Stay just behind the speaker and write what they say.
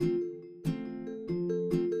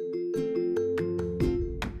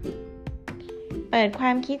เปิดคว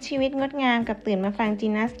ามคิดชีวิตงดงามกับตื่นมาฟังจี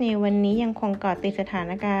นัสในวันนี้ยังคงเกาะติดสถา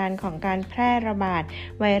นการณ์ของการแพร่ระบาด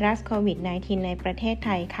ไวรัสโควิด -19 ในประเทศไท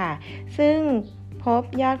ยค่ะซึ่งพบ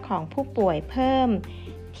ยอดของผู้ป่วยเพิ่ม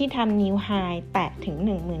ที่ทำนิวไฮแตะถึง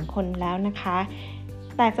 10,000 คนแล้วนะคะ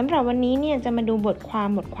แต่สำหรับวันนี้เนี่ยจะมาดูบทควา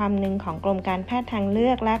มหนึ่งของกรมการแพทย์ทางเลื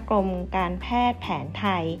อกและกรมการแพทย์แผนไท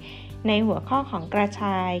ยในหัวข้อของกระช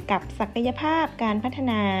ายกับศักยภาพการพัฒ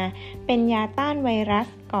นาเป็นยาต้านไวรัส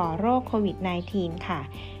ก่อโรคโควิด -19 ค่ะ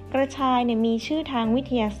กระชายเนี่ยมีชื่อทางวิ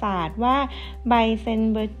ทยาศาสตร์ว่าไบเซน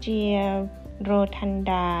เบอร์เจียโรทัน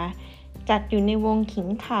ดาจัดอยู่ในวงขิง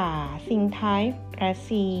ข่าซิงไทป์รา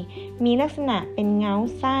ซีมีลักษณะเป็นเงา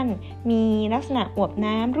สั้นมีลักษณะอวบ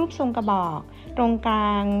น้ำรูปทรงกระบอกตรงกล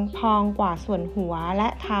างพองกว่าส่วนหัวและ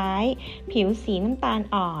ท้ายผิวสีน้ำตาล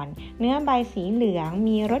อ่อนเนื้อใบสีเหลือง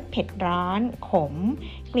มีรสเผ็ดร้อนขม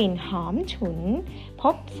กลิ่นหอมฉุนพ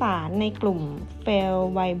บสารในกลุ่มเฟล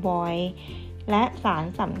ไวบอยและสาร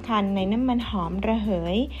สำคัญในน้ำมันหอมระเห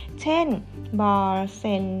ยเช่นบอร์เซ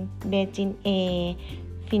นเบจินเอ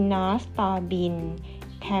ฟินอสตอบิน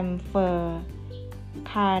แคมเฟอร์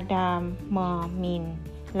คาร์ดามอร์มิน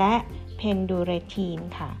และเพนดูเรทีน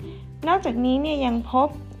ค่ะนอกจากนี้เนี่ยยังพบ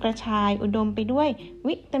กระชายอุดมไปด้วย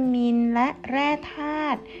วิตามินและแร่ธา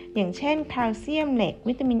ตุอย่างเช่นแคลเซียมเหล็ก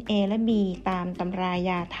วิตามิน A และ B ตามตำรา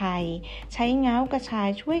ยาไทยใช้เงากระชาย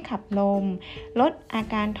ช่วยขับลมลดอา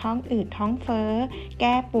การท้องอืดท้องเฟ้อแ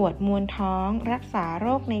ก้ปวดมวนท้องรักษาโร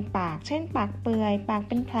คในปากเช่นปากเปื่อยปากเ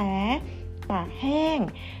ป็นแผลปากแห้ง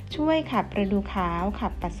ช่วยขับฤดูขาวขั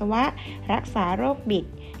บปัสสาวะรักษาโรคบิด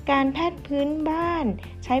การแพทย์พื้นบ้าน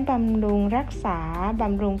ใช้บำรุงรักษาบ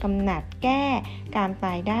ำรุงกำหนัดแก้การต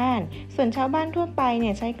ายด้านส่วนชาวบ้านทั่วไปเนี่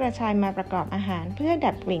ยใช้กระชายมาประกอบอาหารเพื่อ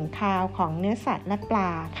ดับกลิ่นคาวของเนื้อสัตว์และปล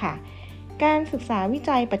าค่ะการศึกษาวิ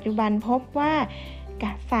จัยปัจจุบันพบว่า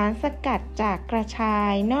สารสกัดจากกระชา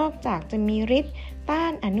ยนอกจากจะมีฤทธิ์ต้า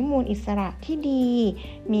นอนุมูลอิสระที่ดี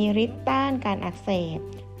มีฤทธิ์ต้านการอักเสบ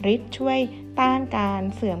ฤทธิ์ช่วยต้านการ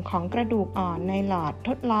เสื่อมของกระดูกอ่อนในหลอดท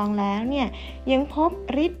ดลองแล้วเนี่ยยังพบ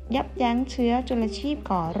ฤทธิ์ยับยั้งเชื้อจุลชีพ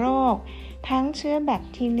ก่อโรคทั้งเชื้อแบค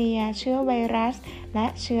ทีเรียเชื้อไวรัสและ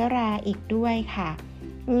เชื้อราอีกด้วยค่ะ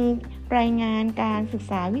มีรายงานการศึก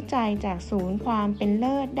ษาวิจัยจากศูนย์ความเป็นเ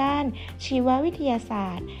ลิศด้านชีววิทยาศา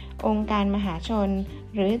สตร์องค์การมหาชน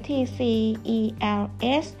หรือ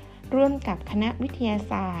TCELS ร่วมกับคณะวิทยา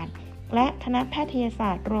ศาสตร์และคณะแพทยศา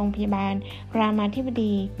สตร์โรงพยาบาลรามาธิบ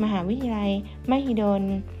ดีมหาวิทยาลัยมหิดล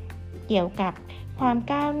เกี่ยวกับความ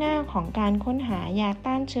ก้าวหน้าของการค้นหายา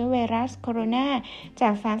ต้านเชื้อไวรัสโคโรนาจา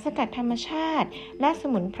กสารสกัดธรรมชาติและส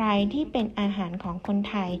มุนไพรที่เป็นอาหารของคน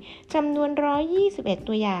ไทยจำนวน121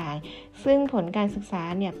ตัวอย่างซึ่งผลการศึกษา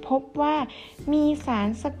เนี่ยพบว่ามีสาร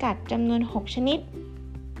สกัดจำนวน6ชนิด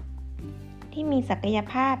ที่มีศักย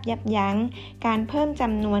ภาพยับยั้งการเพิ่มจ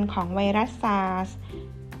ำนวนของไวรัสซาร์ส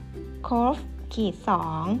CoV-2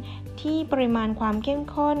 ที่ปริมาณความเข้ม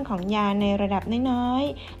ข้นของยาในระดับน้อย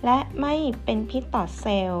ๆและไม่เป็นพิษต่อเซ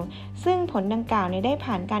ลล์ซึ่งผลดังกล่าวได้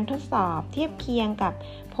ผ่านการทดสอบเทียบเคียงกับ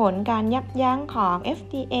ผลการยับยั้งของ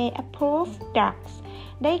FDA Approved Drugs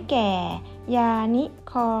ได้แก่ยานิ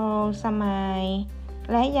โคซามาย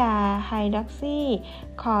และยาไฮดรอกซี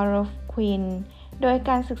คลอโรควินโดย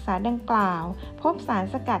การศึกษาดังกล่าวพบสาร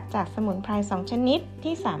สกัดจากสมุนไพร2ชนิด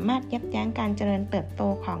ที่สามารถยับยั้งการเจริญเติบโต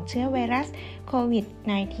ของเชื้อไวรัสโควิด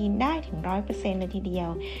 -19 ได้ถึง 100% เลยทีเดียว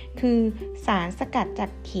คือสารสกัดจา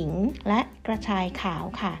กขิงและกระชายขาว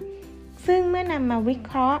ค่ะซึ่งเมื่อนำมาวิเ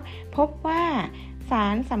คราะห์พบว่าสา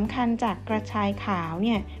รสำคัญจากกระชายขาวเ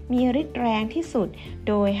นี่ยมีฤทธิ์แรงที่สุด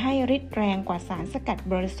โดยให้ฤทธิ์แรงกว่าสารสกัด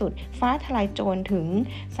บริสุทธิ์ฟ้าทลายโจรถึง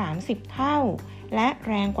30เท่าและ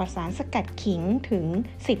แรงกว่าสารสกัดขิงถึง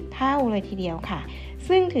10เท่าเลยทีเดียวค่ะ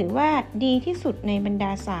ซึ่งถือว่าดีที่สุดในบรรด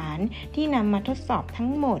าสารที่นำมาทดสอบทั้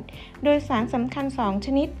งหมดโดยสารสำคัญ2ช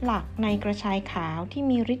นิดหลักในกระชายขาวที่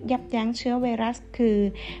มีฤทธิ์ยับยั้งเชื้อไวรัสคือ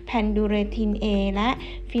แพนดูเรทิน A และ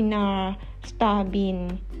ฟินอสตอบิน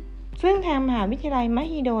ซึ่งทางมหาวิทยาลัยม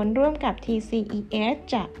หิดลร่วมกับ TCES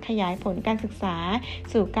จะขยายผลการศึกษา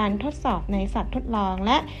สู่การทดสอบในสัตว์ทดลองแ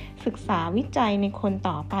ละศึกษาวิจัยในคน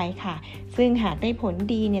ต่อไปค่ะซึ่งหากได้ผล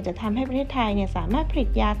ดีเนี่ยจะทำให้ประเทศไทยเนี่ยสามารถผลิต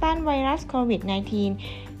ยาต้านไวรัสโควิด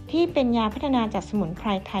 -19 ที่เป็นยาพัฒนาจากสมุนไพร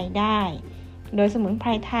ไทยได้โดยสมุนไพร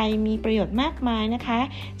ไทยมีประโยชน์มากมายนะคะ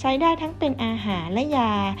ใช้ได้ทั้งเป็นอาหารและย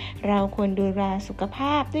าเราควรดูแลสุขภ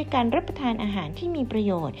าพด้วยการรับประทานอาหารที่มีประโ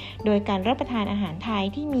ยชน์โดยการรับประทานอาหารไทย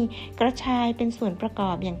ที่มีกระชายเป็นส่วนประก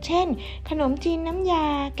อบอย่างเช่นขนมจีนน้ำยา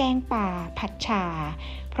แกงป่าผัดฉ่า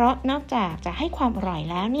เพราะนอกจากจะให้ความอร่อย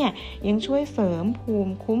แล้วเนี่ยยังช่วยเสริมภู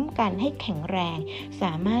มิคุ้มกันให้แข็งแรงส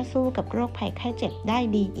ามารถสู้กับโรคภัยไข้เจ็บได้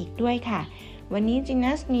ดีอีกด้วยค่ะ วันนี้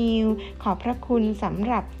Genius News ขอบพระคุณสำ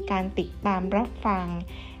หรับการติดตามรับฟัง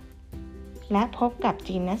และพบกับ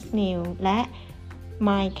Genius News และ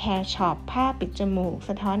My Care Shop ผ้าปิดจมูกส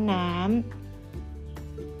ะท้อนน้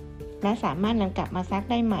ำและสามารถนำกลับมาซัก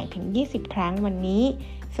ได้ใหม่ถึง20 ครั้งวันนี้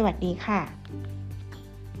สวัสดีค่ะ